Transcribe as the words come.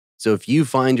So if you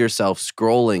find yourself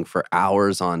scrolling for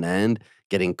hours on end,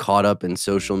 getting caught up in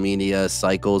social media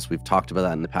cycles, we've talked about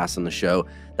that in the past on the show,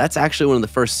 that's actually one of the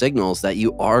first signals that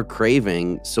you are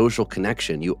craving social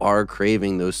connection. You are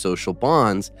craving those social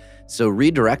bonds. So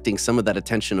redirecting some of that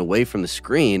attention away from the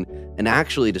screen and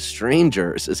actually to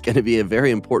strangers is going to be a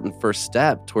very important first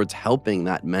step towards helping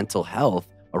that mental health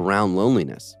around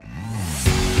loneliness.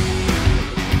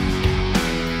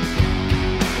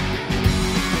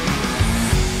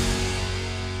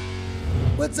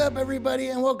 What's up, everybody,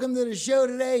 and welcome to the show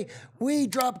today. We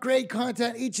drop great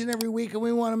content each and every week, and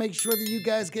we want to make sure that you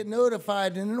guys get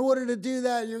notified. And in order to do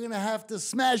that, you're going to have to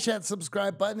smash that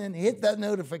subscribe button and hit that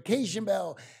notification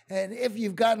bell. And if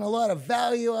you've gotten a lot of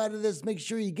value out of this, make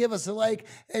sure you give us a like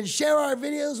and share our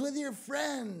videos with your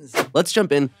friends. Let's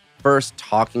jump in first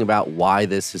talking about why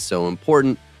this is so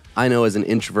important. I know as an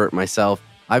introvert myself,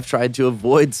 I've tried to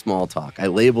avoid small talk. I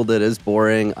labeled it as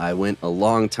boring. I went a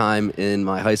long time in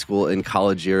my high school and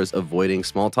college years avoiding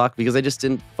small talk because I just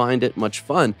didn't find it much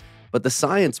fun. But the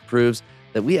science proves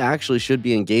that we actually should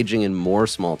be engaging in more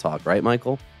small talk, right,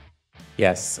 Michael?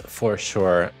 Yes, for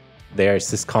sure.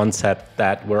 There's this concept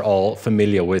that we're all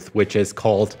familiar with, which is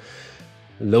called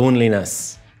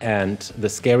loneliness. And the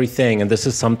scary thing, and this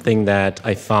is something that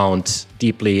I found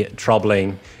deeply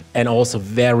troubling and also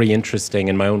very interesting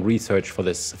in my own research for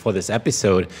this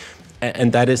episode,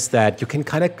 and that is that you can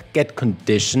kind of get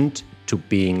conditioned to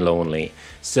being lonely.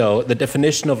 So the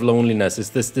definition of loneliness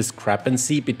is this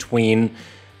discrepancy between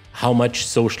how much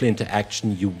social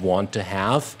interaction you want to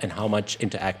have and how much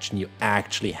interaction you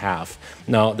actually have.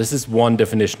 Now, this is one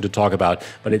definition to talk about,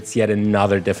 but it's yet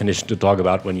another definition to talk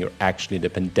about when you're actually in the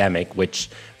pandemic, which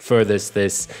furthers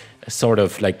this sort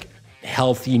of like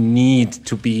healthy need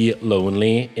to be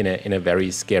lonely in a very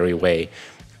scary way.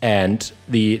 And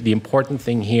the important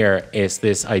thing here is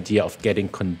this idea of getting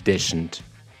conditioned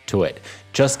to it.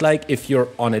 Just like if you're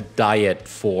on a diet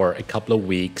for a couple of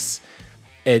weeks,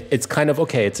 it's kind of,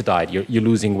 okay, it's a diet. You're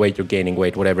losing weight, you're gaining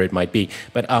weight, whatever it might be.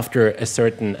 But after a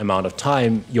certain amount of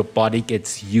time, your body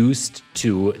gets used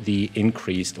to the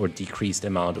increased or decreased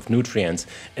amount of nutrients,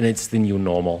 and it's the new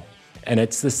normal. And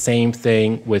it's the same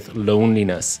thing with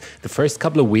loneliness. The first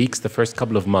couple of weeks, the first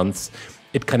couple of months,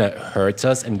 it kind of hurts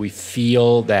us and we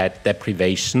feel that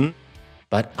deprivation.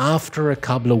 But after a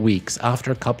couple of weeks,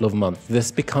 after a couple of months,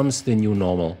 this becomes the new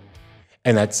normal.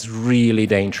 And that's really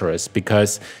dangerous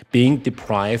because being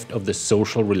deprived of the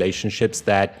social relationships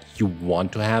that you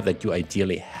want to have, that you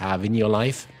ideally have in your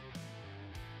life,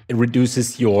 it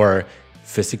reduces your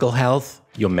physical health,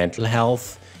 your mental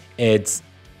health.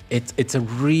 It's a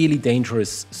really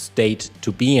dangerous state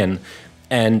to be in.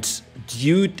 And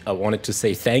I wanted to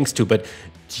say thanks to, but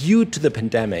due to the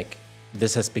pandemic,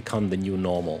 this has become the new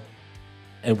normal.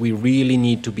 And we really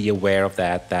need to be aware of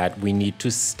that we need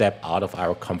to step out of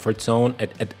our comfort zone,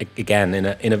 again,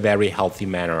 in a very healthy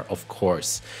manner, of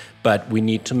course. But we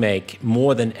need to make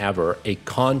more than ever a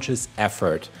conscious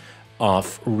effort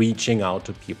of reaching out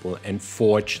to people and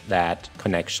forge that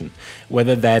connection.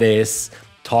 Whether that is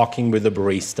talking with a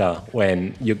barista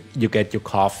when you get your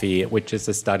coffee, which is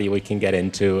a study we can get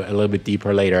into a little bit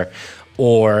deeper later,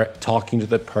 or talking to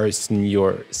the person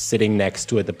you're sitting next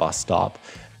to at the bus stop,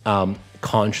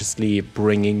 consciously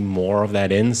bringing more of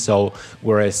that in. So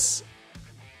whereas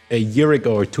a year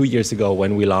ago or 2 years ago,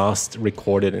 when we last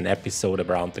recorded an episode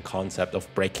around the concept of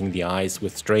breaking the ice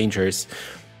with strangers,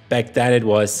 back then it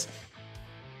was,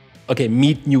 okay,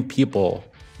 meet new people.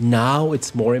 Now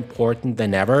it's more important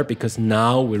than ever because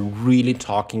now we're really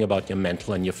talking about your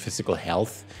mental and your physical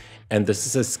health. And this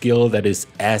is a skill that is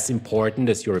as important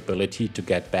as your ability to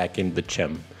get back in the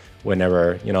gym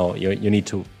whenever, you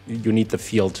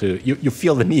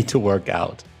feel the need to work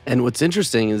out. And what's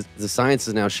interesting is the science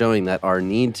is now showing that our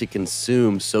need to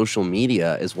consume social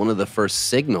media is one of the first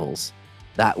signals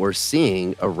that we're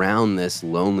seeing around this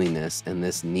loneliness and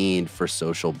this need for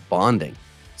social bonding.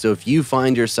 So if you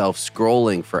find yourself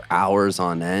scrolling for hours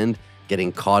on end,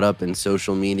 getting caught up in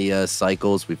social media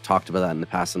cycles, we've talked about that in the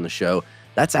past on the show,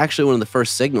 that's actually one of the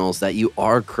first signals that you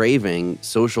are craving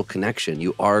social connection.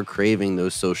 You are craving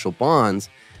those social bonds.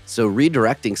 So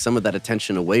redirecting some of that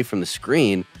attention away from the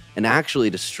screen and actually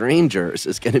to strangers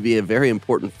is going to be a very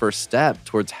important first step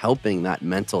towards helping that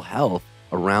mental health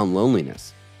around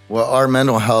loneliness. Well, our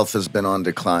mental health has been on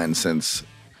decline since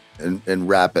in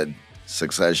rapid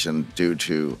succession due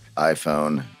to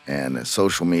iPhone and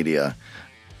social media.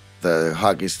 The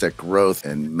hockey stick growth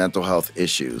in mental health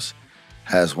issues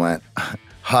has went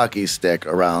hockey stick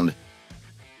around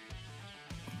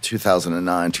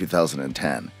 2009,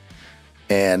 2010.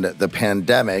 And the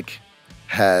pandemic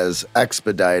has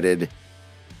expedited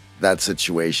that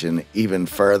situation even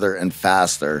further and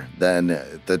faster than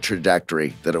the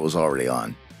trajectory that it was already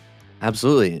on.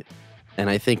 Absolutely. And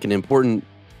I think an important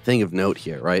thing of note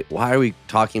here, right? Why are we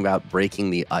talking about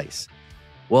breaking the ice?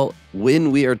 Well,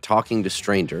 when we are talking to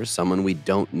strangers, someone we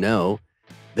don't know,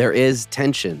 there is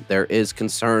tension, there is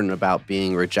concern about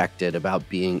being rejected, about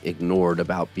being ignored,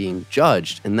 about being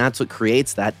judged. And that's what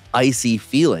creates that icy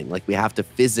feeling. Like we have to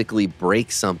physically break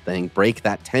something, break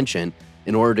that tension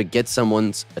in order to get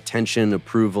someone's attention,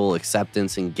 approval,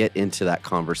 acceptance, and get into that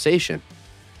conversation.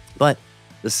 But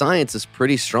the science is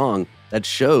pretty strong that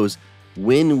shows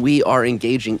when we are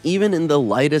engaging, even in the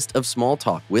lightest of small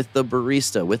talk, with the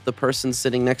barista, with the person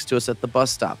sitting next to us at the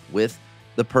bus stop, with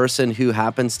the person who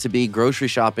happens to be grocery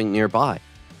shopping nearby,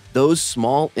 those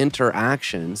small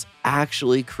interactions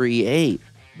actually create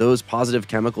those positive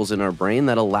chemicals in our brain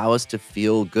that allow us to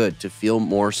feel good, to feel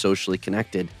more socially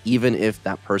connected, even if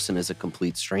that person is a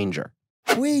complete stranger.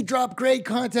 We drop great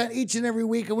content each and every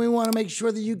week, and we want to make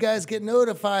sure that you guys get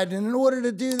notified. And in order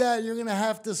to do that, you're going to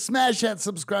have to smash that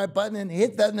subscribe button and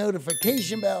hit that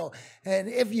notification bell. And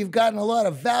if you've gotten a lot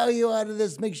of value out of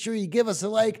this, make sure you give us a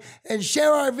like and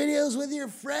share our videos with your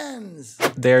friends.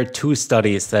 There are two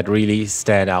studies that really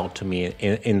stand out to me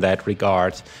in that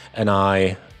regard. And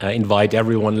I invite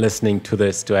everyone listening to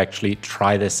this to actually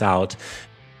try this out.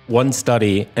 One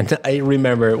study, and I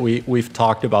remember we've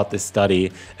talked about this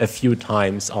study a few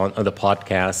times on the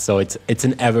podcast, so it's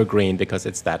an evergreen because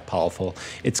it's that powerful.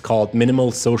 It's called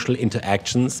Minimal Social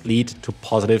Interactions Lead to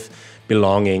Positive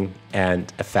Belonging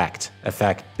and Affect.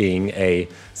 Affect being a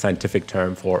scientific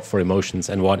term for emotions.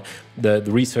 And what the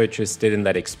researchers did in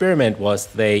that experiment was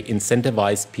they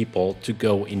incentivized people to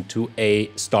go into a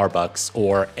Starbucks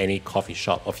or any coffee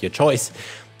shop of your choice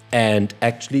and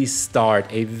actually start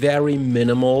a very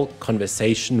minimal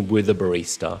conversation with the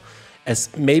barista, as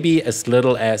maybe as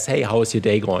little as, hey, how is your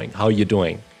day going? How are you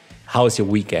doing? How is your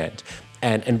weekend?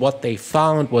 And what they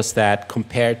found was that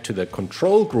compared to the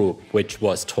control group, which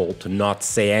was told to not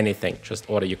say anything, just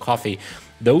order your coffee,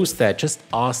 those that just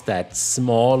asked that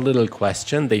small little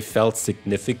question, they felt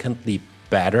significantly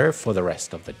better for the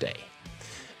rest of the day.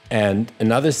 And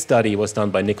another study was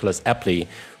done by Nicholas Epley,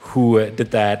 who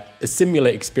did a similar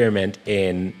experiment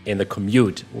in the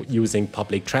commute using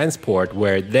public transport,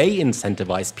 where they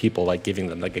incentivized people, like giving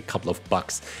them like a couple of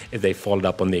bucks if they followed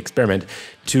up on the experiment,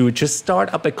 to just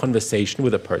start up a conversation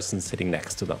with a person sitting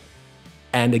next to them.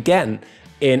 And again,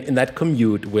 in that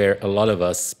commute where a lot of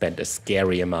us spent a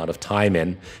scary amount of time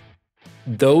in,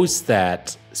 those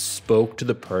that spoke to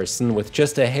the person with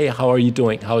just a, hey, how are you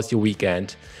doing? How's your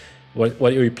weekend? What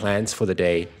are your plans for the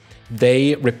day?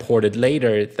 They reported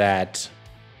later that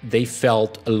they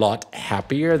felt a lot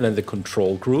happier than the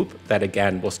control group that,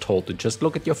 again, was told to just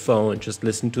look at your phone, just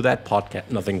listen to that podcast.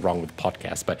 Nothing wrong with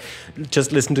podcasts, but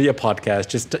just listen to your podcast.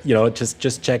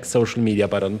 Just check social media,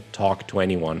 but don't talk to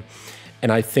anyone.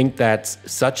 And I think that's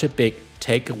such a big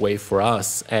takeaway for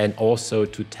us, and also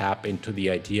to tap into the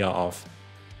idea of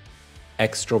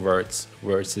extroverts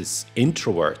versus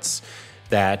introverts,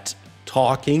 that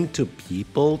talking to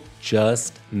people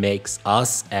just makes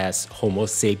us as Homo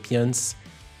sapiens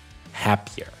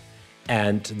happier.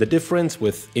 And the difference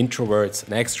with introverts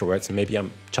and extroverts, and maybe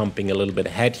I'm jumping a little bit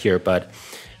ahead here, but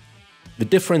the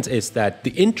difference is that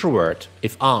the introvert,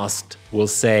 if asked, will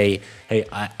say, hey,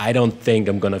 I don't think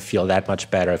I'm going to feel that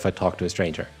much better if I talk to a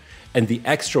stranger. And the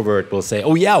extrovert will say,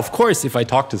 oh yeah, of course, if I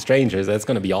talk to strangers, that's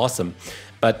going to be awesome.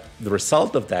 But the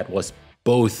result of that was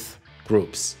both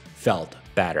groups felt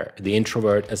better. The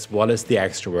introvert as well as the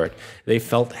extrovert, they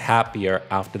felt happier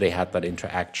after they had that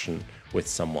interaction with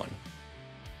someone.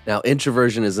 Now,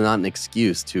 introversion is not an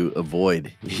excuse to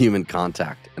avoid human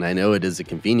contact. And I know it is a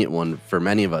convenient one for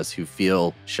many of us who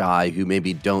feel shy, who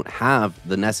maybe don't have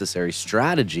the necessary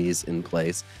strategies in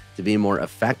place to be more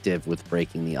effective with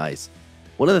breaking the ice.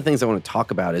 One of the things I want to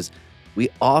talk about is we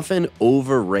often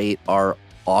overrate our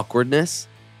awkwardness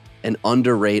and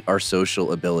underrate our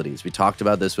social abilities. We talked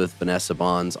about this with Vanessa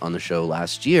Bonds on the show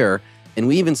last year, and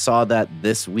we even saw that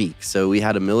this week. So we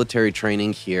had a military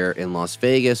training here in Las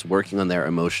Vegas working on their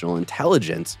emotional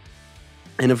intelligence.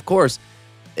 And of course,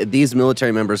 these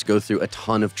military members go through a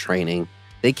ton of training.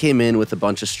 They came in with a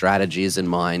bunch of strategies in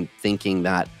mind, thinking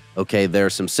that, okay, there are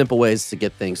some simple ways to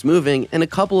get things moving. And a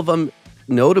couple of them,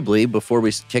 notably, before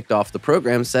we kicked off the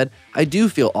program, said, I do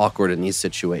feel awkward in these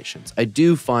situations. I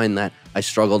do find that I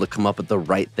struggle to come up with the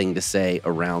right thing to say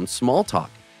around small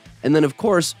talk. And then, of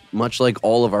course, much like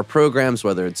all of our programs,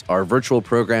 whether it's our virtual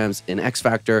programs in X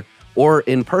Factor or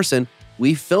in person,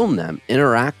 we film them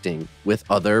interacting with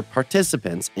other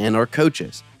participants and our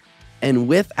coaches. And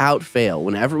without fail,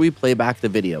 whenever we play back the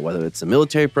video, whether it's the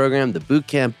military program, the boot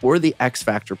camp, or the X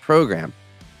Factor program,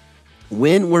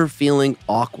 when we're feeling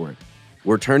awkward,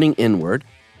 we're turning inward,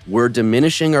 we're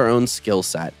diminishing our own skill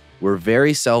set, we're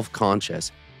very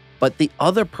self-conscious, but the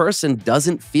other person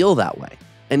doesn't feel that way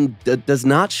and does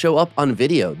not show up on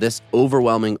video, this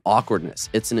overwhelming awkwardness.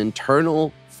 It's an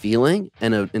internal feeling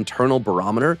and an internal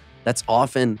barometer that's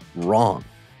often wrong,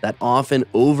 that often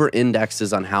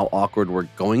over-indexes on how awkward we're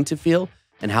going to feel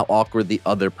and how awkward the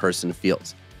other person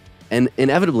feels. And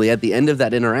inevitably, at the end of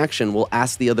that interaction, we'll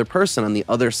ask the other person on the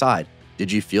other side,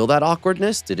 did you feel that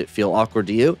awkwardness? Did it feel awkward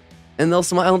to you? And they'll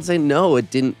smile and say, no, it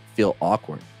didn't feel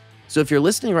awkward. So if you're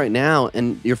listening right now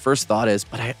and your first thought is,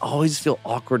 but I always feel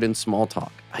awkward in small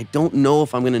talk. I don't know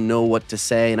if I'm going to know what to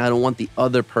say, and I don't want the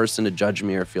other person to judge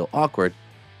me or feel awkward.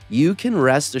 You can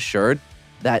rest assured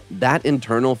that that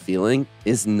internal feeling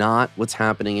is not what's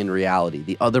happening in reality.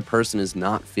 The other person is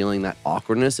not feeling that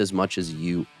awkwardness as much as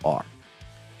you are.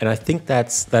 And I think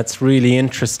that's really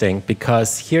interesting,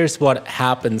 because here's what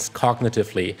happens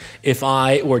cognitively. If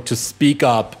I were to speak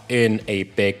up in a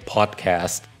big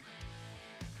podcast,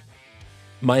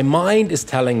 my mind is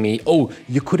telling me, oh,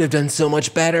 you could have done so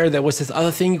much better. There was this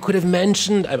other thing you could have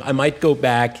mentioned. I might go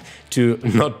back to,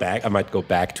 I might go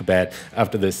back to bed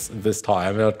after this talk.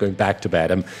 I'm not going back to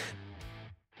bed.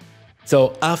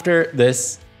 So after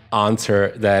this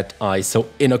answer that I so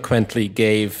eloquently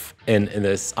gave in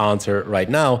this answer right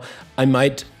now, I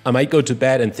might go to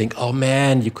bed and think, oh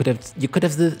man, you could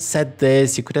have said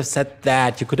this, you could have said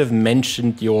that, you could have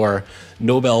mentioned your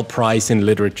Nobel Prize in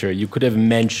literature, you could have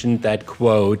mentioned that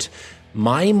quote.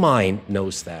 My mind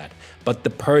knows that, but the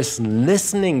person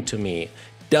listening to me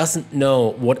doesn't know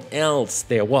what else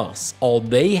there was. All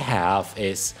they have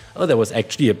is, oh, there was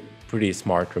actually a pretty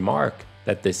smart remark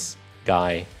that this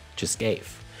guy just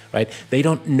gave. Right? They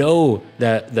don't know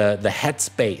the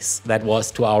headspace that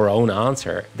was to our own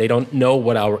answer. They don't know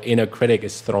what our inner critic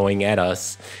is throwing at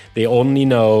us. They only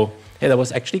know, hey, that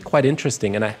was actually quite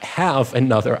interesting, and I have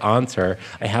another answer.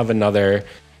 I have another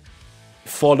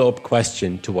follow-up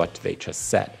question to what they just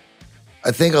said.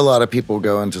 I think a lot of people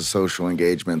go into social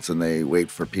engagements and they wait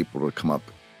for people to come up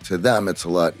to them. It's a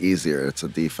lot easier. It's a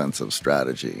defensive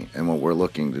strategy. And what we're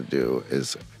looking to do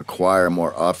is acquire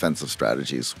more offensive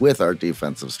strategies with our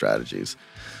defensive strategies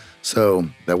so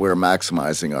that we're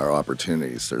maximizing our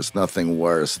opportunities. There's nothing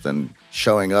worse than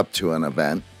showing up to an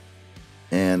event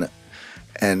and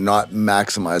not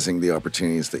maximizing the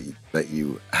opportunities that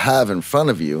you have in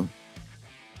front of you.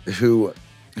 Who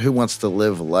wants to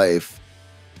live life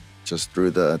just through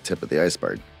the tip of the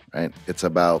iceberg, right? It's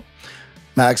about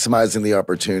maximizing the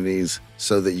opportunities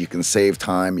so that you can save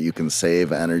time, you can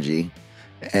save energy,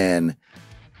 and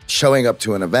showing up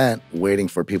to an event, waiting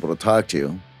for people to talk to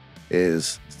you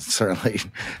is certainly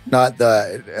not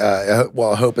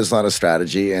hope is not a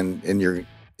strategy, and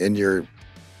you're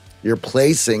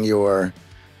placing your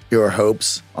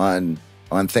hopes on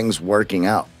things working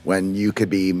out when you could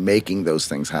be making those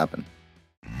things happen.